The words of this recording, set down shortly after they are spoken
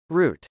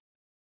rût.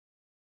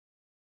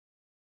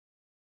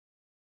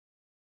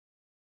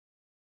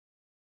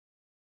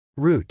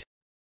 rût.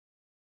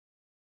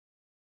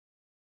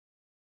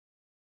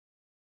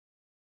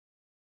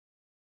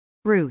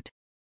 rût.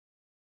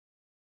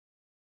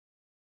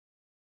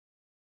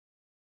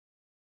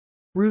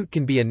 Rût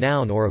can be a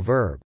noun or a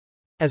verb.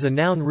 As a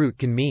noun, rût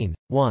can mean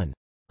 1.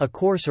 A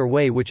course or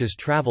way which is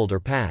traveled or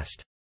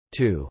passed.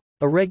 2.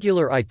 A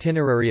regular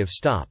itinerary of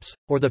stops,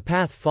 or the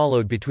path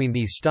followed between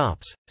these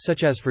stops,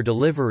 such as for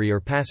delivery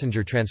or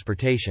passenger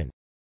transportation.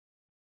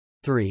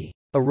 3.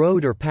 A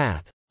road or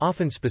path,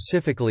 often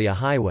specifically a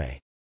highway.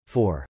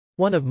 4.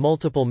 One of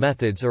multiple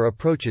methods or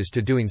approaches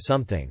to doing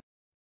something.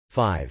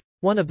 5.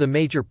 One of the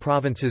major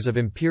provinces of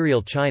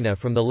imperial China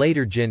from the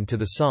Later Jin to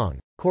the Song,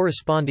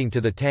 corresponding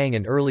to the Tang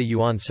and early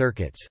Yuan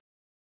circuits.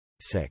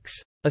 6.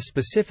 A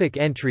specific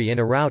entry in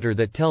a router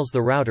that tells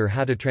the router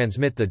how to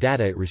transmit the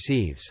data it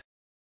receives.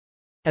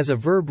 As a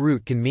verb,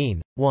 rût can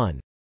mean 1.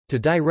 To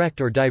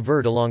direct or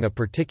divert along a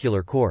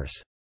particular course.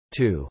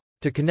 2.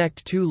 To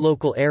connect two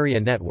local area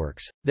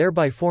networks,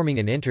 thereby forming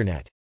an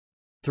internet.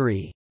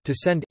 3. To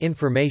send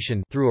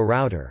information through a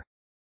router.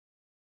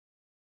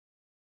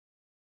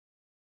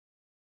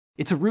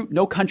 It's a route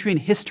no country in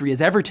history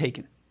has ever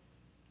taken.